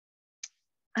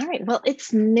All right, well,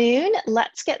 it's noon.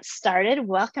 Let's get started.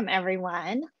 Welcome,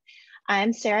 everyone.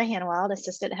 I'm Sarah Hanwald,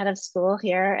 Assistant Head of School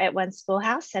here at One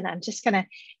Schoolhouse, and I'm just gonna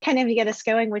kind of get us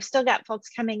going. We've still got folks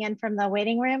coming in from the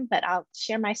waiting room, but I'll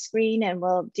share my screen and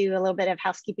we'll do a little bit of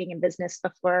housekeeping and business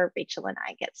before Rachel and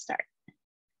I get started.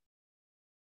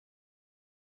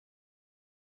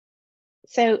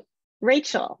 So,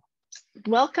 Rachel,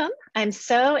 welcome. I'm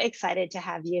so excited to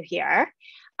have you here.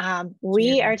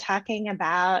 We are talking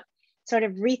about sort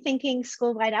of rethinking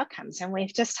school-wide outcomes. And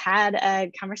we've just had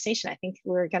a conversation. I think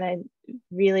we're going to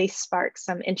really spark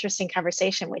some interesting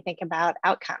conversation when we think about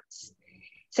outcomes.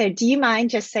 So do you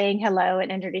mind just saying hello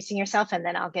and introducing yourself, and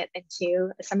then I'll get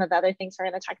into some of the other things we're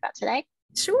going to talk about today?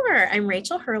 Sure. I'm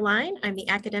Rachel Herlein. I'm the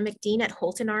academic dean at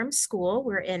Holton-Arms School.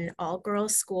 We're an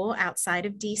all-girls school outside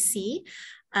of DC.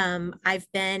 I've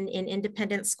been in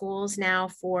independent schools now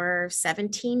for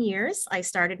 17 years. I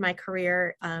started my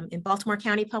career in Baltimore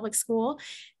County Public School.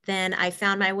 Then I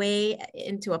found my way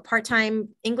into a part-time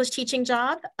English teaching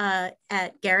job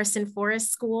at Garrison Forest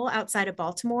School outside of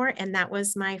Baltimore. And that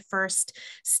was my first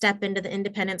step into the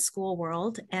independent school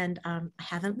world. And I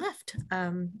haven't left.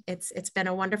 It's been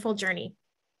a wonderful journey.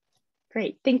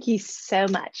 Great. Thank you so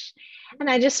much. And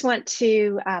I just want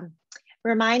to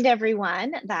remind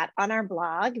everyone that on our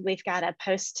blog, we've got a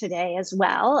post today as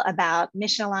well about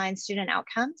mission-aligned student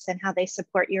outcomes and how they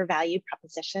support your value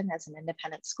proposition as an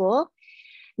independent school.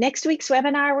 Next week's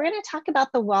webinar, we're going to talk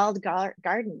about the walled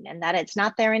garden and that it's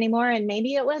not there anymore, and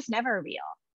maybe it was never real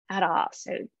at all.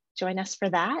 So join us for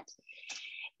that.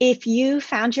 If you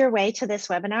found your way to this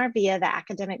webinar via the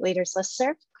Academic Leaders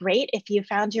Listserv, great. If you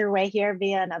found your way here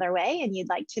via another way and you'd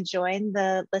like to join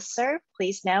the listserv,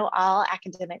 please know all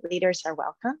academic leaders are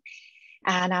welcome.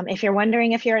 And if you're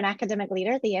wondering if you're an academic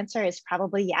leader, the answer is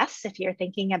probably yes, if you're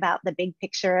thinking about the big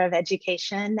picture of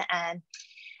education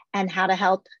and how to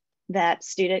help that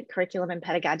student curriculum and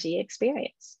pedagogy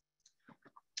experience.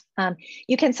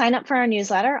 You can sign up for our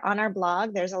newsletter on our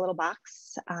blog. There's a little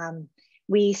box.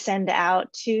 We send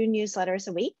out 2 newsletters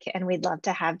a week, and we'd love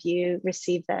to have you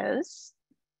receive those.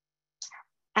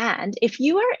 And if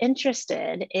you are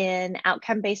interested in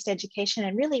outcome-based education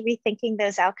and really rethinking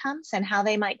those outcomes and how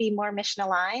they might be more mission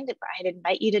aligned, I'd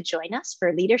invite you to join us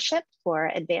for Leadership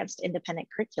for Advanced Independent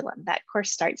Curriculum. That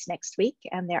course starts next week,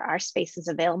 and there are spaces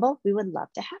available. We would love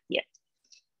to have you.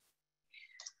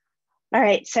 All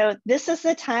right, so this is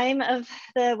the time of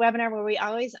the webinar where we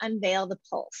always unveil the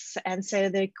pulse. And so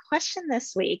the question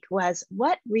this week was,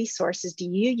 what resources do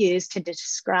you use to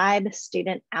describe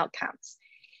student outcomes?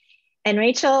 And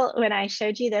Rachel, when I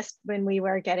showed you this when we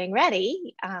were getting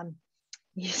ready,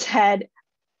 you said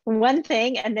one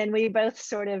thing, and then we both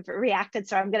sort of reacted.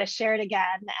 So I'm going to share it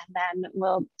again, and then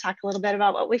we'll talk a little bit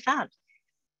about what we found.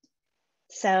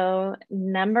 So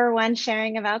number 1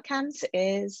 sharing of outcomes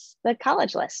is the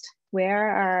college list. Where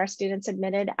are our students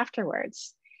admitted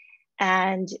afterwards?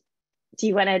 And do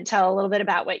you want to tell a little bit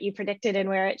about what you predicted and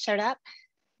where it showed up?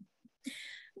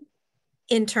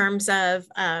 In terms of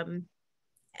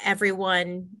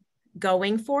everyone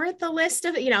going for the list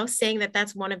of, saying that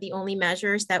that's one of the only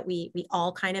measures that we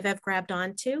all kind of have grabbed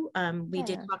onto. We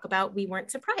did talk about, we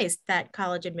weren't surprised that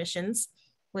college admissions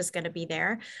was going to be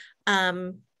there.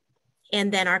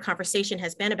 And then our conversation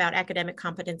has been about academic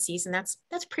competencies, and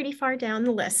that's pretty far down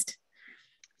the list.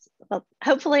 Well,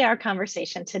 hopefully our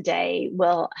conversation today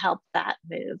will help that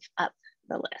move up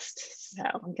the list. So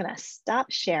I'm going to stop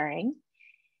sharing,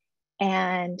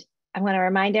 and I'm going to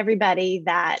remind everybody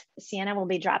that Sienna will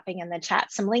be dropping in the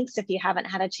chat some links if you haven't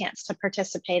had a chance to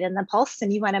participate in the pulse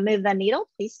and you want to move the needle,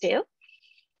 please do.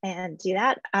 And do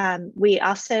that. We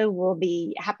also will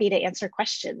be happy to answer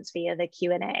questions via the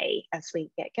Q&A as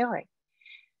we get going.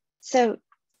 So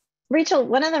Rachel,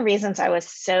 one of the reasons I was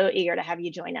so eager to have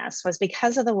you join us was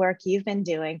because of the work you've been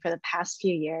doing for the past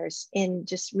few years in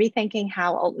just rethinking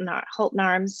how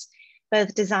Holton-Arms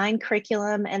both designed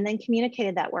curriculum and then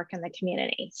communicated that work in the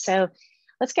community. So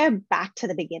let's go back to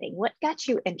the beginning. What got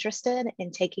you interested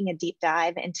in taking a deep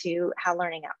dive into how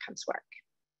learning outcomes work?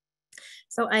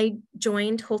 So I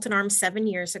joined Holton-Arms 7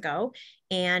 years ago,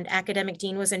 and academic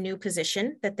dean was a new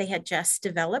position that they had just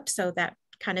developed. So that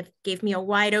kind of gave me a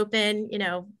wide open,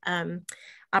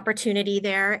 opportunity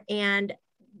there. And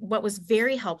what was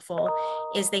very helpful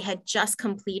is they had just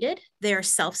completed their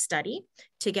self-study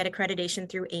to get accreditation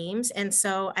through AIMS. And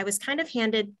so I was kind of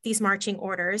handed these marching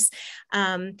orders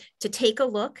to take a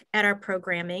look at our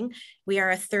programming. We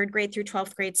are a 3rd grade through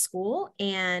 12th grade school,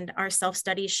 and our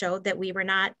self-study showed that we were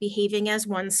not behaving as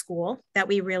one school, that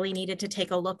we really needed to take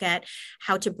a look at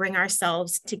how to bring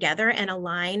ourselves together and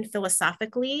align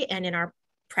philosophically and in our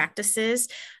practices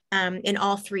in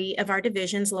all three of our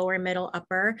divisions, lower, middle,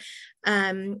 upper.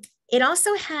 It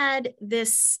also had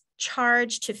this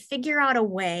charge to figure out a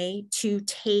way to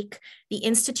take the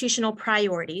institutional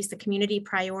priorities, the community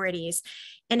priorities,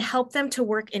 and help them to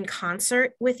work in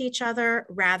concert with each other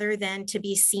rather than to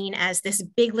be seen as this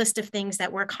big list of things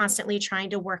that we're constantly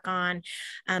trying to work on,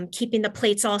 keeping the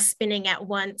plates all spinning at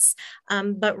once,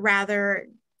 but rather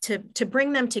to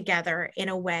bring them together in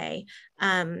a way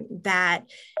that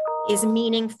is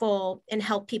meaningful and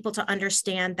help people to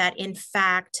understand that, in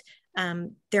fact,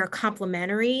 they're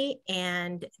complementary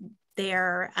and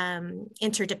they're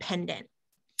interdependent.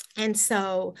 And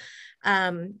so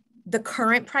the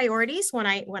current priorities when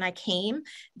I came,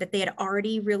 that they had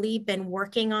already really been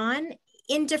working on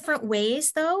in different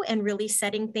ways though, and really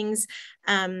setting things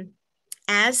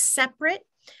as separate,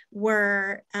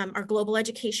 were our global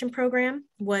education program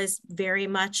was very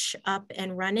much up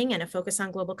and running and a focus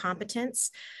on global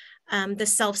competence. The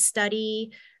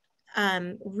self-study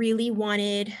really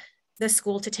wanted the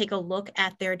school to take a look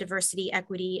at their diversity,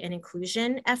 equity, and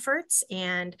inclusion efforts,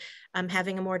 and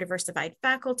having a more diversified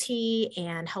faculty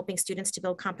and helping students to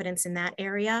build competence in that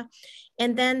area.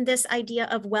 And then this idea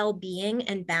of well-being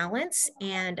and balance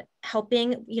and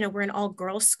helping, we're an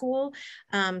all-girls school,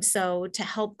 so to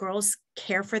help girls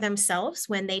care for themselves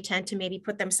when they tend to maybe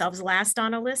put themselves last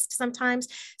on a list sometimes.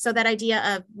 So that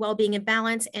idea of well-being and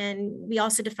balance, and we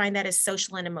also define that as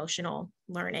social and emotional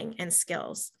learning and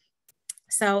skills.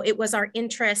 So it was our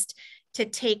interest to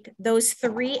take those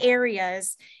three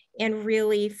areas and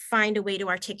really find a way to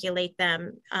articulate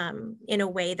them in a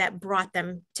way that brought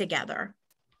them together.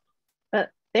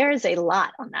 But there is a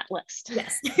lot on that list.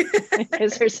 Yes.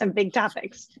 Because there's some big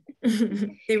topics.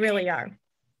 They really are.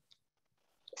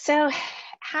 So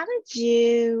how did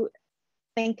you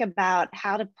think about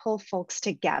how to pull folks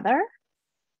together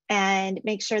and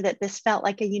make sure that this felt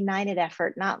like a united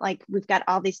effort, not like we've got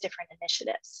all these different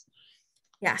initiatives?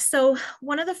 Yeah, so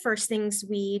one of the first things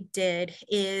we did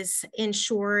is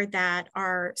ensure that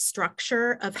our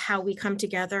structure of how we come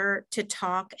together to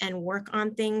talk and work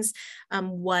on things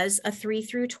was a 3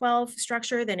 through 12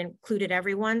 structure that included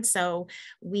everyone. So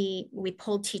we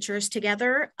pulled teachers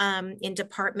together in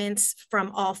departments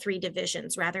from all three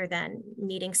divisions rather than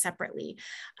meeting separately.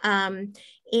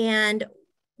 And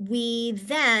we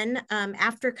then,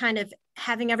 after kind of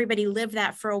having everybody live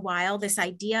that for a while, this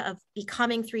idea of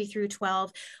becoming 3 through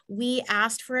 12, we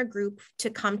asked for a group to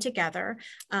come together.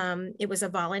 It was a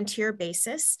volunteer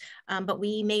basis, but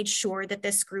we made sure that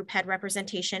this group had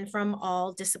representation from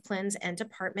all disciplines and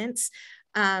departments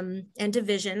and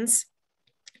divisions.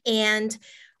 And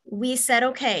we said,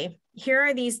 okay, here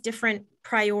are these different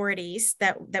priorities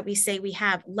that we say we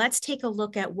have. Let's take a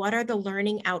look at what are the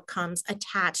learning outcomes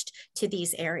attached to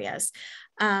these areas.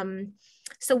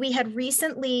 So we had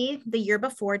recently, the year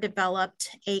before, developed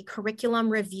a curriculum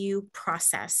review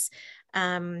process.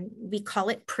 We call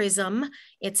it PRISM.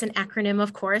 It's an acronym,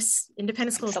 of course.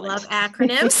 Independent schools love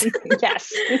acronyms.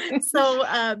 Yes.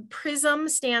 So PRISM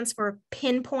stands for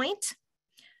pinpoint,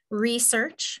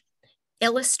 research,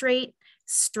 illustrate,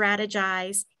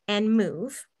 strategize, and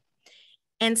move.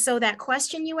 And so that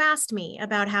question you asked me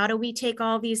about how do we take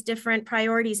all these different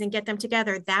priorities and get them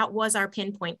together, that was our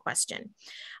pinpoint question.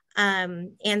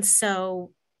 And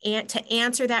so to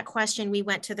answer that question, we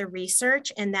went to the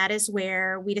research, and that is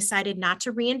where we decided not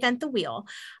to reinvent the wheel.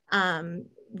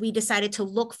 We decided to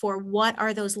look for what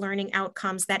are those learning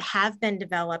outcomes that have been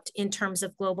developed in terms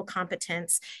of global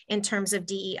competence, in terms of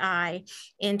DEI,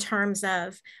 in terms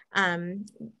of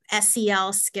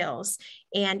SEL skills,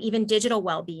 and even digital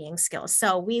well-being skills.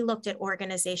 So we looked at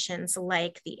organizations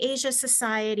like the Asia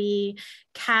Society,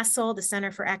 CASEL, the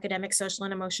Center for Academic, Social,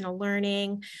 and Emotional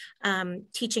Learning,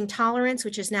 Teaching Tolerance,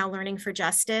 which is now Learning for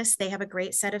Justice. They have a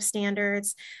great set of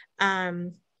standards.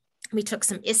 We took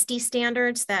some ISTE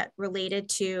standards that related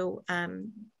to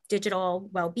digital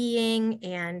well-being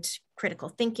and critical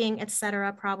thinking, et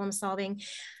cetera, problem solving.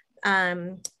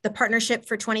 The Partnership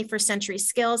for 21st Century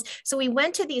Skills. So we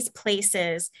went to these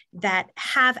places that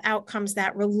have outcomes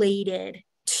that related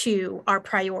to our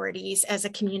priorities as a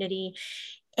community.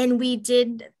 And we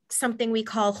did something we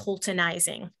call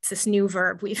Holtonizing. It's this new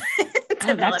verb we've developed.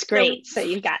 Oh, that's great. So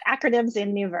you've got acronyms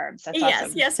and new verbs. That's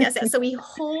awesome. Yes. So we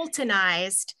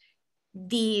Holtonized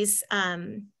these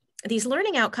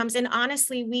learning outcomes. And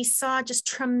honestly, we saw just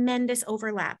tremendous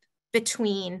overlap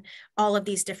between all of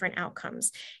these different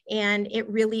outcomes. And it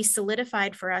really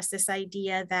solidified for us this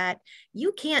idea that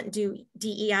you can't do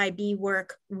DEIB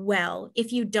work well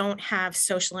if you don't have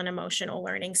social and emotional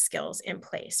learning skills in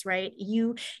place, right?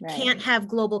 You can't have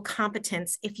global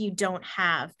competence if you don't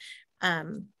have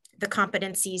the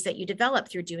competencies that you develop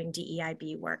through doing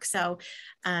DEIB work. So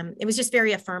it was just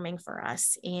very affirming for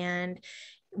us. And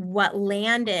what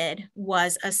landed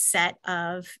was a set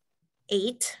of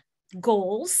 8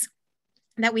 goals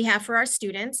that we have for our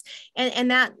students.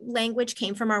 And that language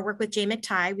came from our work with Jay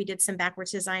McTighe. We did some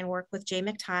backwards design work with Jay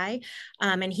McTighe,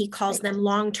 and he calls them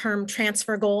long-term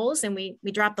transfer goals. And we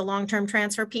dropped the long-term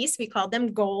transfer piece. We called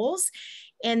them goals.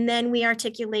 And then we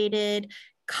articulated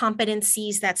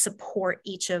competencies that support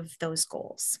each of those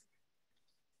goals.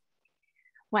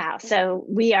 Wow. So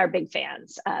we are big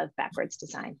fans of backwards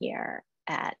design here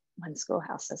at One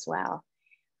Schoolhouse as well.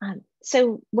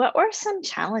 So what were some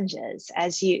challenges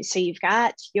so you've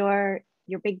got your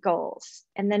big goals,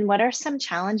 and then what are some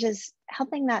challenges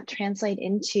helping that translate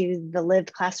into the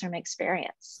lived classroom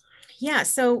experience? Yeah,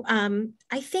 so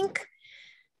I think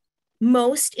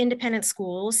most independent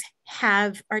schools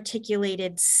have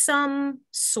articulated some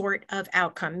sort of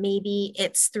outcome. Maybe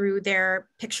it's through their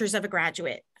pictures of a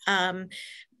graduate. And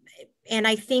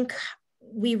I think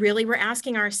we really were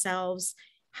asking ourselves,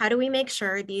 how do we make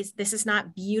sure this is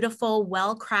not beautiful,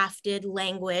 well-crafted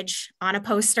language on a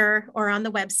poster or on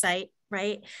the website,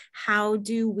 right? How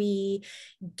do we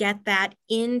get that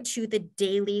into the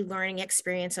daily learning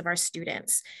experience of our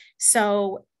students?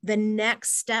 So the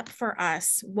next step for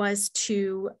us was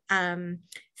to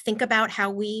think about how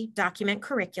we document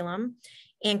curriculum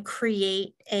and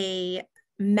create a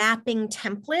mapping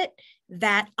template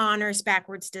that honors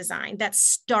backwards design, that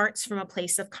starts from a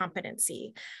place of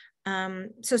competency.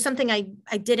 So something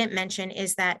I didn't mention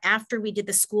is that after we did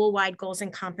the school-wide goals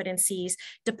and competencies,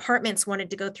 departments wanted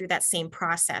to go through that same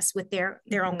process with their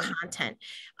own content.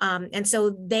 And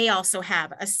so they also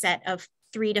have a set of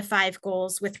 3 to 5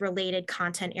 goals with related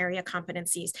content area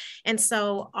competencies. And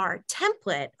so our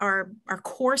template, our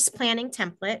course planning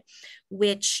template,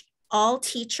 which all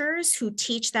teachers who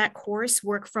teach that course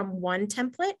work from one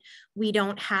template. We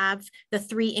don't have the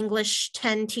 3 English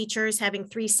 10 teachers having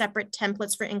 3 separate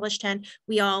templates for English 10.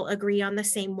 We all agree on the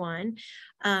same one.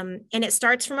 And it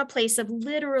starts from a place of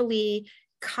literally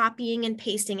copying and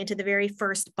pasting into the very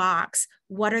first box.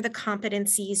 What are the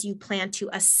competencies you plan to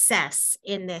assess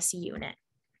in this unit?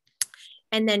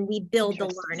 And then we build the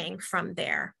learning from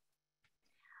there.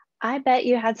 I bet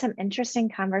you had some interesting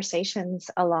conversations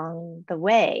along the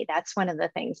way. That's one of the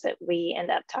things that we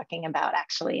end up talking about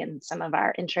actually in some of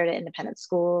our intro to independent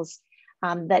schools,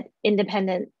 that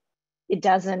independent, it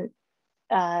doesn't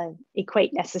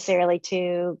equate necessarily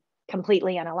to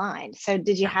completely unaligned. So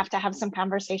did you have to have some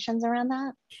conversations around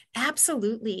that?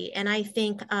 Absolutely. And I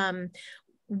think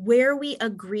where we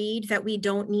agreed that we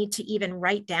don't need to even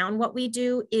write down what we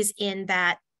do is in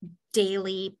that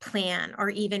daily plan or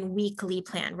even weekly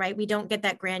plan, right? We don't get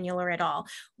that granular at all.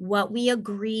 What we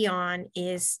agree on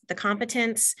is the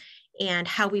competence and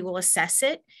how we will assess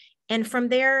it. And from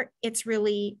there, it's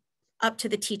really up to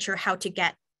the teacher how to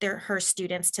get her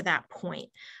students to that point.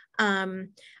 I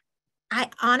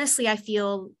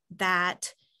feel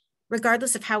that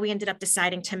regardless of how we ended up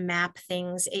deciding to map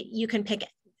things, you can pick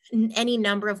any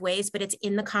number of ways, but it's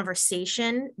in the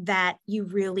conversation that you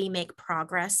really make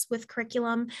progress with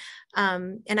curriculum.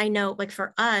 And I know, like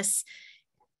for us,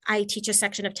 I teach a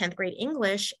section of 10th grade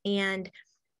English, and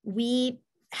we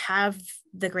have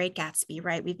The Great Gatsby,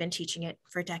 right? We've been teaching it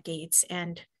for decades,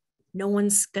 and no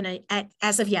one's gonna,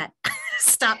 as of yet,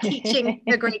 stop teaching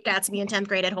The Great Gatsby in 10th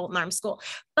grade at Holton-Arms School.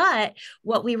 But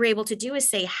what we were able to do is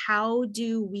say, how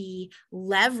do we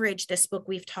leverage this book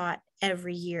we've taught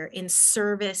every year in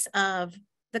service of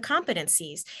the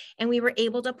competencies? And we were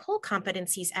able to pull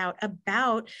competencies out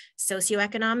about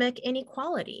socioeconomic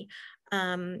inequality.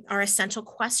 Our essential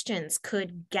questions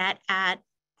could get at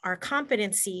our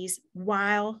competencies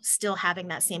while still having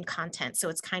that same content. So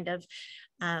it's kind of,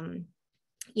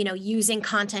 using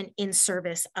content in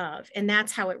service of, and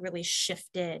that's how it really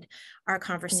shifted our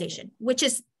conversation, which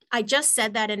is, I just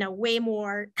said that in a way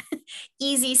more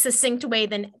easy, succinct way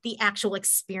than the actual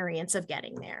experience of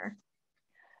getting there.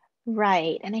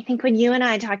 Right. And I think when you and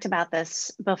I talked about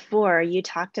this before, you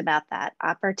talked about that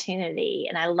opportunity.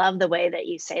 And I love the way that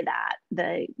you say that,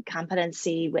 the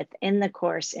competency within the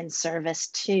course in service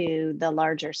to the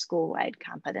larger school-wide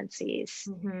competencies.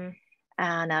 Mm-hmm.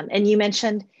 And you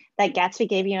mentioned that Gatsby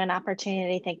gave you an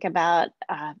opportunity to think about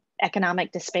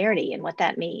economic disparity and what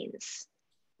that means.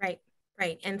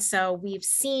 Right. And so we've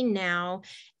seen now,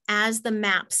 as the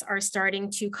maps are starting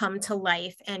to come to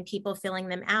life and people filling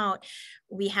them out,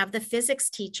 we have the physics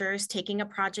teachers taking a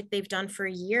project they've done for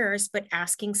years, but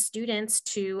asking students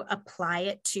to apply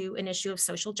it to an issue of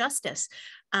social justice.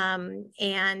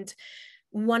 And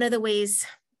one of the ways,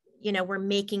 we're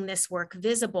making this work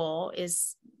visible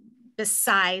is,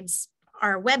 besides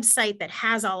our website that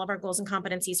has all of our goals and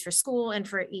competencies for school and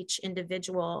for each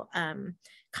individual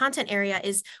content area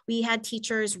is we had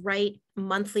teachers write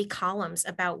monthly columns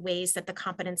about ways that the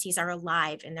competencies are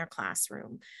alive in their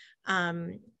classroom.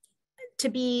 To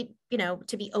be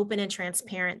open and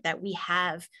transparent that we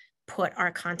have put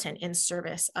our content in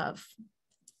service of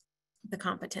the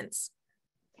competence.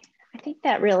 I think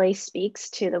that really speaks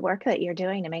to the work that you're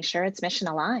doing to make sure it's mission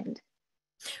aligned.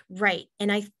 Right.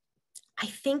 And I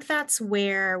think that's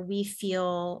where we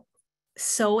feel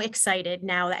so excited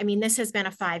now. I mean, this has been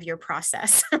a 5-year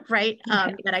process, right?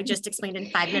 That I just explained in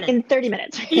 5 minutes. In 30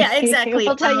 minutes. Right? Yeah, exactly.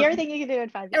 We'll tell you everything you can do in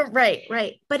 5 minutes.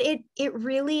 Right. But it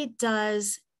really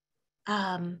does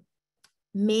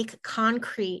make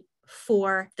concrete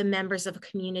for the members of a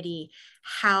community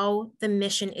how the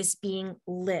mission is being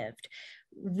lived.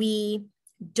 We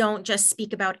don't just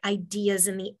speak about ideas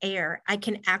in the air. I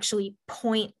can actually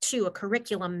point to a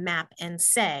curriculum map and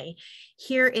say,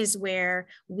 here is where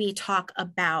we talk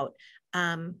about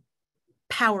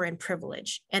power and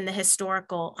privilege and the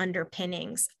historical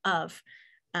underpinnings of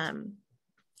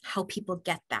how people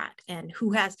get that and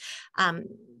who has,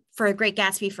 for a Great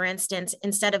Gatsby, for instance,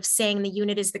 instead of saying the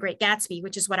unit is the Great Gatsby,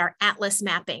 which is what our Atlas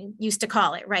mapping used to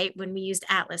call it, right? When we used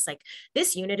Atlas, like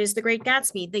this unit is the Great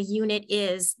Gatsby, the unit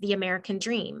is the American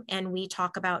dream. And we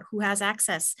talk about who has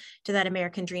access to that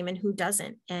American dream and who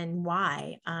doesn't and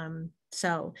why.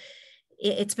 So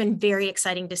it's been very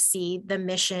exciting to see the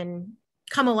mission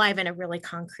come alive in a really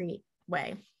concrete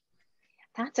way.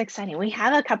 That's exciting. We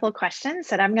have a couple of questions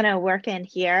that I'm going to work in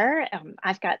here.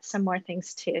 I've got some more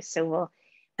things too, so we'll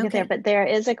get there. But there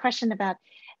is a question about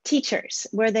teachers.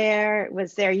 Was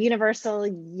there universal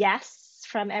yes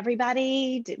from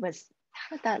everybody?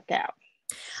 How did that go?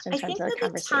 I think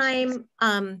at the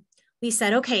time we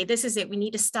said, okay, this is it. We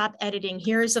need to stop editing.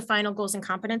 Here's the final goals and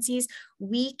competencies.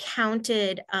 We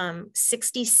counted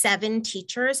 67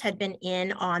 teachers had been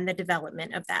in on the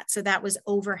development of that. So that was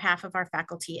over half of our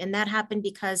faculty. And that happened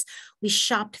because we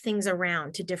shopped things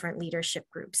around to different leadership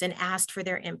groups and asked for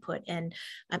their input. And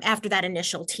after that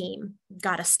initial team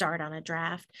got a start on a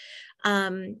draft.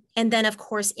 And then of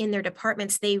course, in their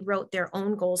departments, they wrote their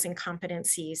own goals and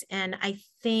competencies. And I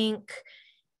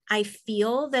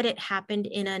feel that it happened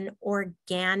in an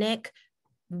organic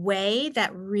way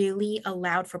that really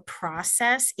allowed for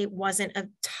process. It wasn't a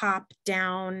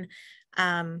top-down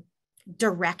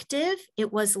directive.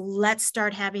 It was, let's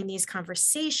start having these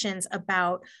conversations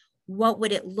about what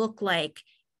would it look like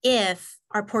if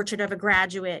our portrait of a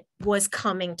graduate was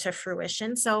coming to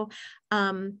fruition. So,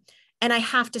 and I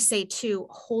have to say too,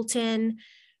 Holton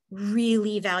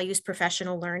really values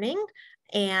professional learning.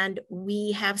 And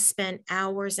we have spent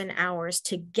hours and hours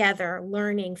together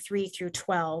learning 3 through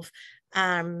 12.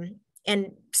 And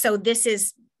so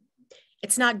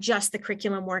it's not just the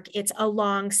curriculum work, it's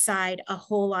alongside a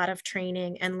whole lot of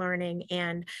training and learning.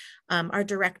 And our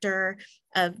director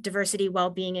of diversity,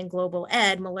 wellbeing, and global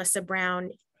ed, Melissa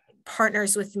Brown,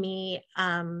 partners with me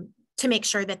to make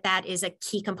sure that that is a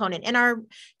key component. And our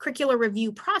curricular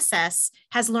review process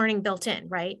has learning built in,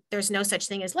 right? There's no such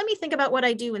thing as, let me think about what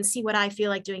I do and see what I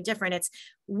feel like doing different. It's,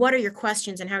 what are your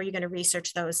questions and how are you going to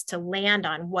research those to land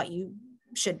on what you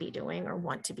should be doing or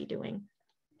want to be doing?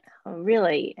 A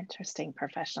really interesting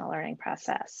professional learning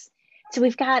process. So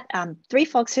we've got 3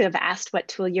 folks who have asked what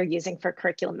tool you're using for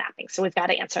curriculum mapping. So we've got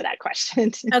to answer that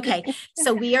question. Okay,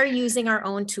 so we are using our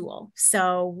own tool.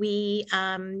 So we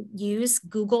use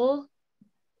Google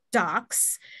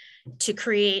Docs to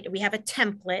create, we have a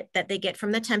template that they get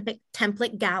from the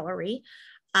template gallery.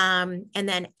 And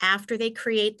then after they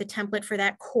create the template for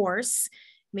that course,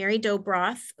 Mary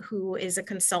Dobroth, who is a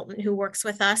consultant who works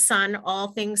with us on all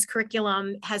things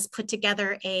curriculum, has put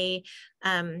together a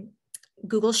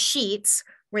Google Sheets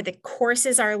where the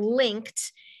courses are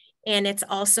linked. And it's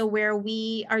also where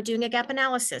we are doing a gap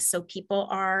analysis. So people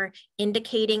are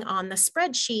indicating on the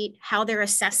spreadsheet how they're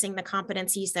assessing the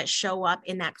competencies that show up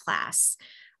in that class.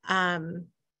 And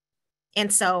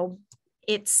so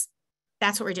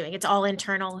that's what we're doing. It's all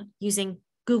internal using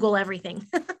Google everything.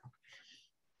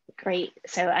 Great.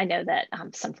 So I know that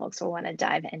some folks will want to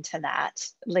dive into that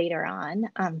later on.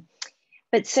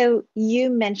 But so you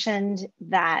mentioned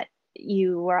that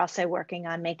you were also working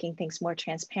on making things more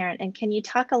transparent. And can you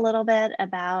talk a little bit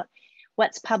about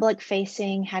what's public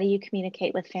facing? How do you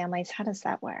communicate with families? How does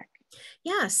that work?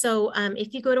 Yeah, so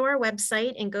if you go to our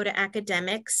website and go to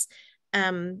academics,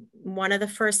 one of the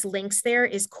first links there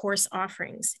is course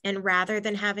offerings. And rather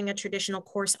than having a traditional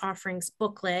course offerings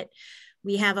booklet,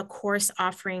 we have a course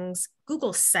offerings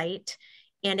Google site.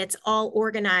 and it's all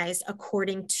organized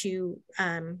according to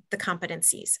the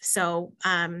competencies. So,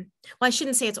 well, I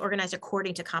shouldn't say it's organized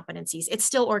according to competencies. It's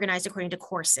still organized according to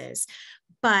courses,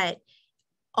 but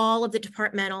all of the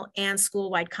departmental and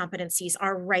school-wide competencies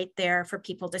are right there for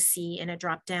people to see in a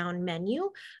drop-down menu.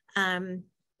 And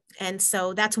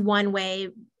so that's one way.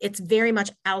 It's very much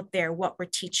out there what we're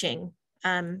teaching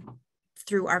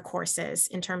through our courses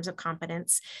in terms of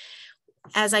competence.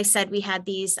 As I said, we had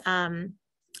these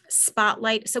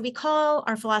spotlight. So we call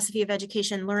our philosophy of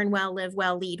education, learn well, live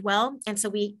well, lead well. And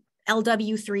so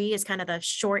LW3 is kind of the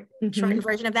shortened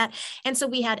version of that. And so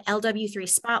we had LW3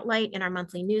 Spotlight in our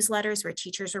monthly newsletters where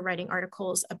teachers were writing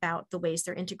articles about the ways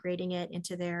they're integrating it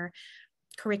into their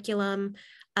curriculum.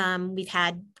 We've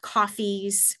had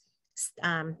coffees.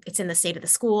 It's in the State of the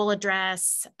School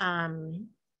address.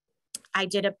 I've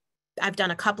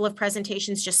done a couple of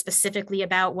presentations just specifically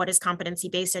about what is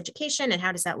competency-based education and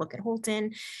how does that look at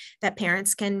Holton that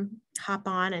parents can hop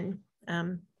on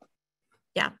and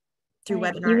through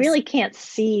webinars. You really can't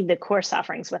see the course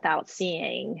offerings without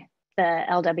seeing the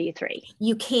LW3.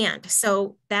 You can't.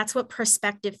 So that's what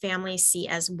prospective families see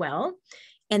as well.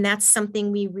 And that's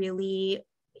something we really,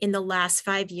 in the last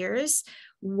 5 years,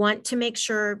 want to make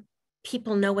sure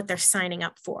people know what they're signing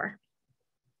up for,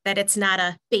 that it's not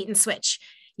a bait and switch.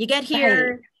 You get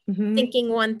here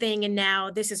thinking one thing, and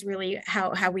now this is really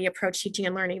how we approach teaching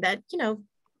and learning, that,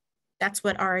 that's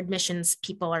what our admissions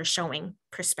people are showing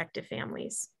prospective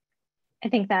families. I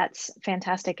think that's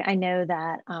fantastic. I know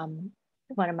that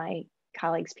one of my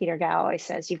colleagues, Peter Gao, always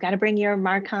says, you've got to bring your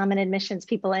Marcom and admissions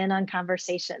people in on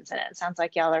conversations. And it sounds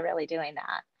like y'all are really doing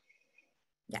that.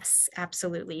 Yes,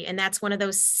 absolutely. And that's one of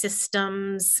those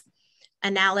systems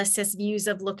analysis views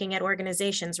of looking at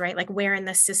organizations, right? Like, where in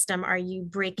the system are you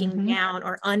breaking down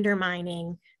or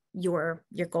undermining your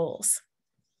goals?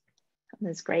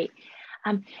 That's great.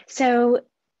 So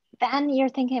then you're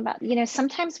thinking about,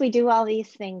 sometimes we do all these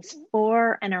things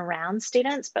for and around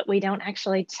students, but we don't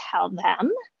actually tell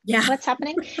them what's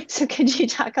happening. So could you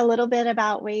talk a little bit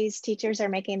about ways teachers are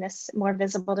making this more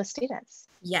visible to students?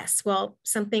 Yes. Well,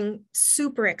 something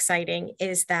super exciting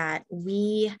is that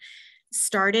we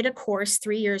started a course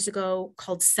 3 years ago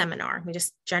called Seminar. We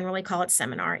just generally call it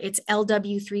Seminar. It's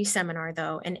LW3 Seminar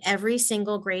though. And every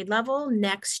single grade level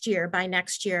by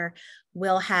next year,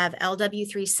 will have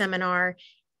LW3 Seminar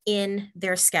in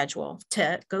their schedule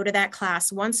to go to that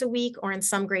class once a week, or in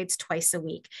some grades twice a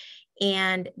week.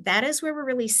 And that is where we're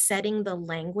really setting the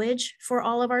language for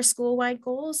all of our school-wide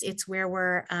goals. It's where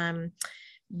we're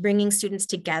bringing students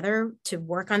together to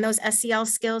work on those SEL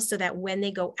skills so that when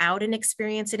they go out and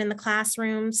experience it in the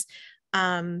classrooms,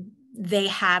 they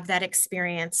have that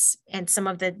experience and some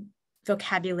of the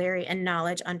vocabulary and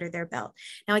knowledge under their belt.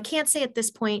 Now, I can't say at this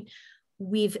point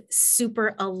we've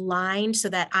super aligned so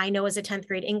that I know as a 10th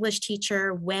grade English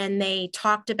teacher when they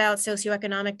talked about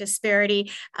socioeconomic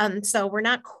disparity. So we're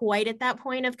not quite at that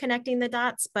point of connecting the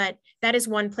dots, but that is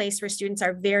one place where students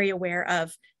are very aware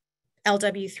of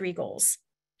LW3 goals.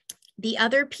 The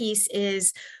other piece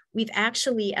is we've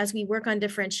actually, as we work on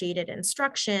differentiated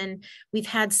instruction, we've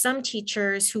had some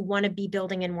teachers who want to be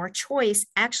building in more choice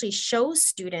actually show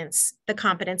students the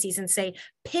competencies and say,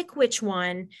 pick which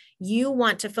one you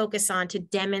want to focus on to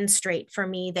demonstrate for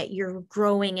me that you're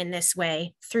growing in this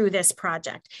way through this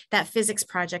project. That physics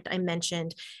project I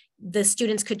mentioned, the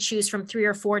students could choose from 3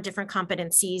 or 4 different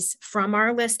competencies from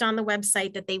our list on the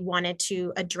website that they wanted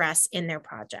to address in their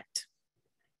project.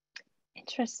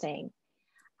 Interesting.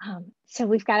 So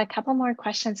we've got a couple more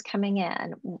questions coming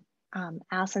in.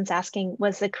 Allison's asking,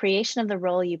 was the creation of the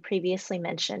role you previously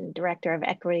mentioned, Director of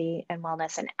Equity and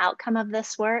Wellness, an outcome of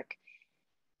this work?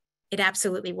 It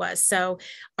absolutely was. So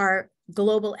our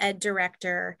Global Ed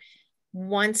Director,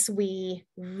 once we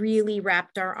really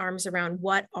wrapped our arms around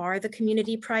what are the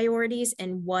community priorities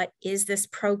and what is this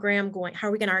program going, how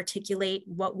are we going to articulate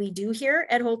what we do here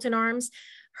at Holton-Arms,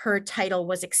 her title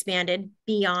was expanded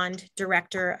beyond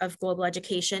Director of Global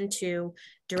Education to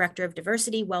Director of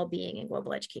Diversity, Wellbeing, and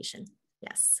Global Education.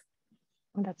 Yes.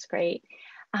 Well, that's great.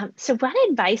 So what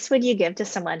advice would you give to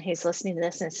someone who's listening to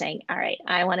this and saying, all right,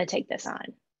 I want to take this on.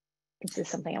 This is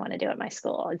something I want to do at my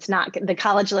school. It's not, the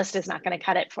college list is not going to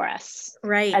cut it for us,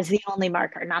 right? As the only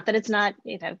marker. Not that it's not,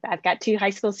 I've got 2 high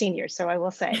school seniors, so I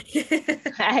will say,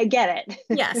 I get it.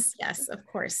 Yes, of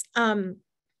course.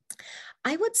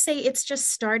 I would say it's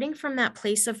just starting from that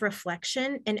place of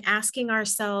reflection and asking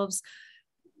ourselves,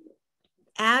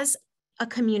 as a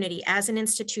community, as an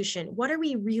institution, what are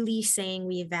we really saying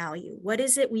we value? What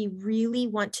is it we really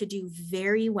want to do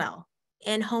very well,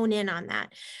 and hone in on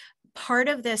that? Part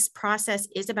of this process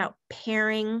is about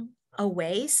pairing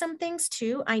away some things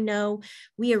too. I know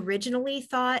we originally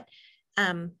thought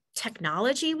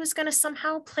technology was going to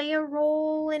somehow play a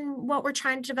role in what we're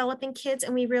trying to develop in kids.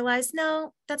 And we realized,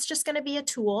 no, that's just going to be a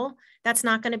tool. That's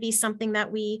not going to be something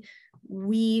that we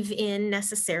weave in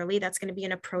necessarily. That's going to be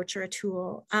an approach or a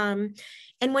tool. And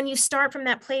when you start from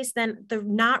that place, then the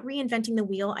not reinventing the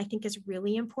wheel, I think, is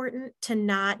really important, to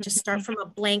not just start from a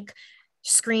blank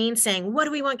screen saying, what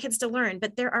do we want kids to learn?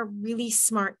 But there are really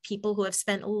smart people who have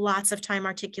spent lots of time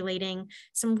articulating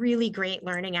some really great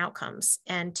learning outcomes.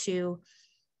 And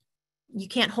you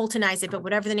can't Holtonize it, but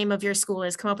whatever the name of your school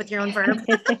is, come up with your own verb.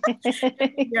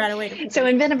 Figure out a way to so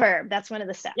invent a verb. That's one of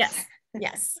the steps. Yes.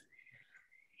 Yes.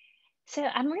 So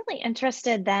I'm really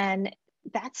interested then,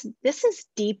 this is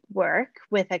deep work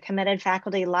with a committed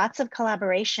faculty, lots of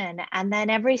collaboration. And then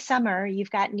every summer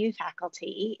you've got new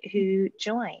faculty who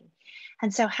join.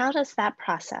 And so how does that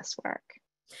process work?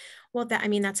 Well,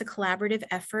 that's a collaborative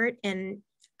effort. And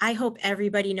I hope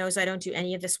everybody knows I don't do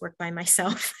any of this work by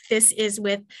myself. This is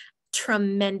with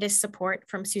tremendous support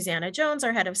from Susanna Jones,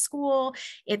 our head of school.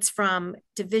 It's from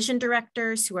division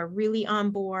directors who are really on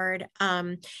board.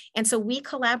 And so we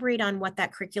collaborate on what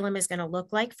that curriculum is going to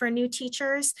look like for new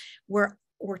teachers. We're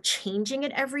changing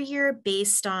it every year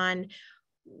based on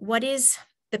what is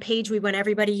the page we want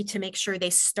everybody to make sure they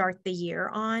start the year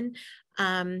on.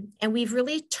 And we've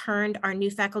really turned our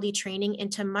new faculty training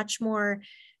into much more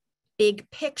big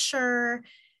picture,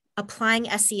 applying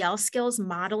SEL skills,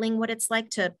 modeling what it's like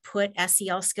to put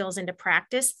SEL skills into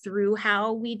practice through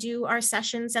how we do our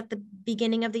sessions at the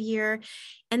beginning of the year.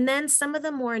 And then some of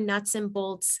the more nuts and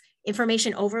bolts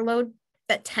information overload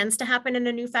that tends to happen in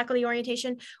a new faculty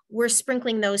orientation, we're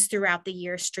sprinkling those throughout the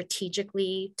year,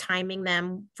 strategically timing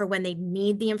them for when they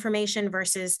need the information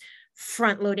versus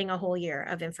front loading a whole year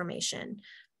of information.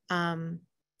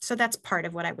 So that's part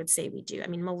of what I would say we do. I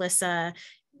mean, Melissa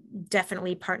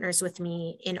definitely partners with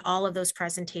me in all of those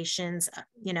presentations,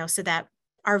 so that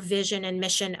our vision and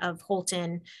mission of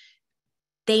Holton,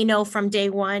 they know from day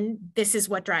one, this is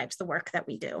what drives the work that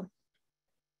we do.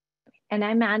 And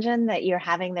I imagine that you're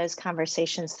having those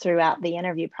conversations throughout the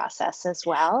interview process as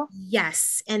well.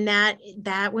 Yes. And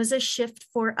that was a shift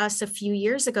for us a few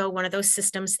years ago. One of those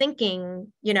systems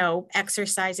thinking,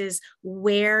 exercises.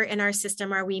 Where in our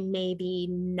system are we maybe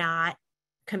not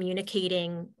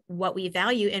communicating what we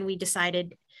value? And we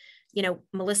decided,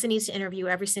 Melissa needs to interview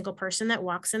every single person that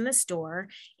walks in this door,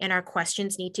 and our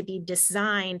questions need to be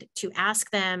designed to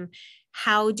ask them,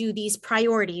 how do these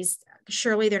priorities,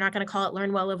 surely they're not going to call it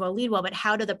learn well, live well, lead well, but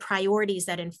how do the priorities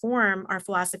that inform our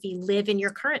philosophy live in your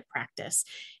current practice?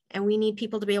 And we need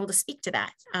people to be able to speak to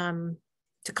that,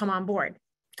 to come on board,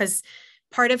 because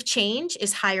part of change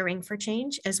is hiring for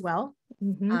change as well.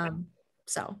 Mm-hmm.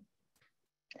 So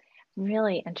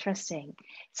really interesting.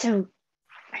 So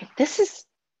this is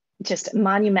just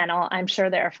monumental. I'm sure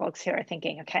there are folks who are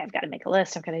thinking, okay, I've got to make a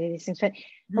list. I've got to do these things. But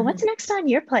what's next on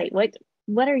your plate?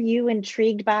 What are you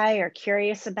intrigued by or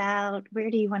curious about? Where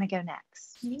do you want to go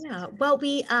next? Yeah, well,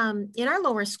 we in our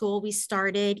lower school, we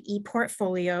started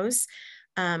e-portfolios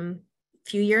a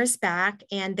few years back,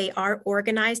 and they are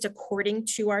organized according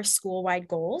to our school-wide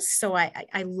goals. So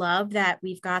I love that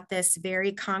we've got this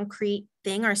very concrete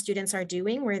thing our students are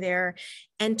doing where they're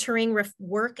entering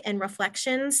work and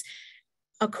reflections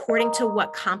according to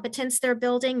what competence they're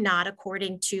building, not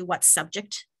according to what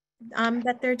subject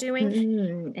that they're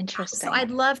doing. Interesting. So I'd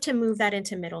love to move that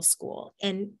into middle school,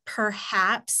 and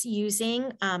perhaps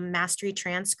using mastery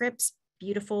transcripts,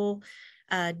 beautiful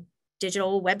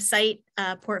digital website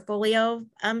portfolio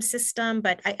system,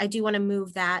 but I do want to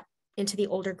move that into the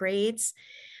older grades.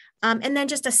 And then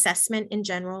just assessment in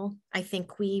general. I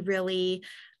think we really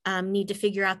need to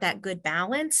figure out that good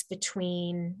balance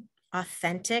between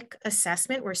authentic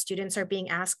assessment, where students are being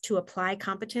asked to apply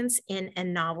competence in a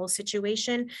novel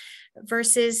situation,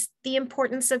 versus the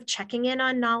importance of checking in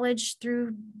on knowledge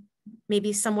through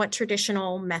maybe somewhat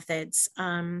traditional methods,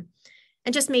 and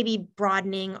just maybe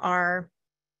broadening our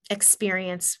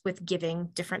experience with giving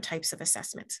different types of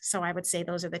assessments. So I would say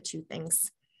those are the two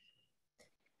things.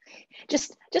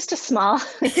 Just a small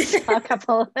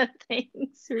couple of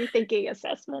things, rethinking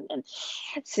assessment. And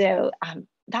so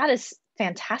that is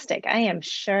fantastic. I am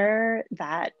sure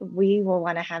that we will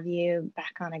want to have you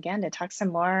back on again to talk some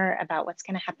more about what's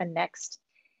going to happen next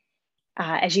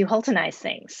as you Holtonize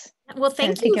things. Well,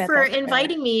 thank you for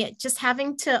inviting me. Just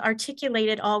having to articulate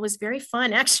it all was very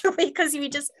fun, actually, because we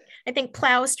just, I think,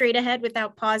 plow straight ahead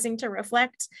without pausing to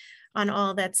reflect on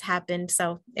all that's happened.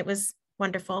 So it was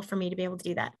wonderful for me to be able to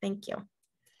do that. Thank you.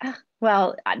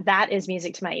 Well, that is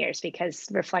music to my ears, because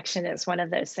reflection is one of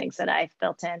those things that I've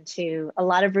built into a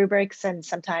lot of rubrics, and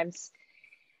sometimes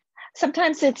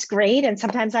Sometimes it's great, and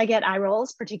sometimes I get eye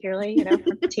rolls, particularly, you know,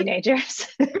 from teenagers.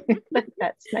 But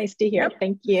that's nice to hear. Yep.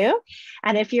 Thank you.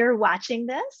 And if you're watching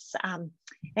this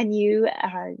and you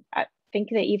think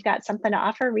that you've got something to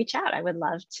offer, reach out. I would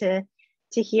love to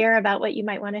hear about what you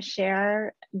might want to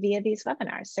share via these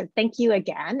webinars. So thank you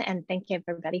again, and thank you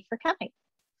everybody for coming.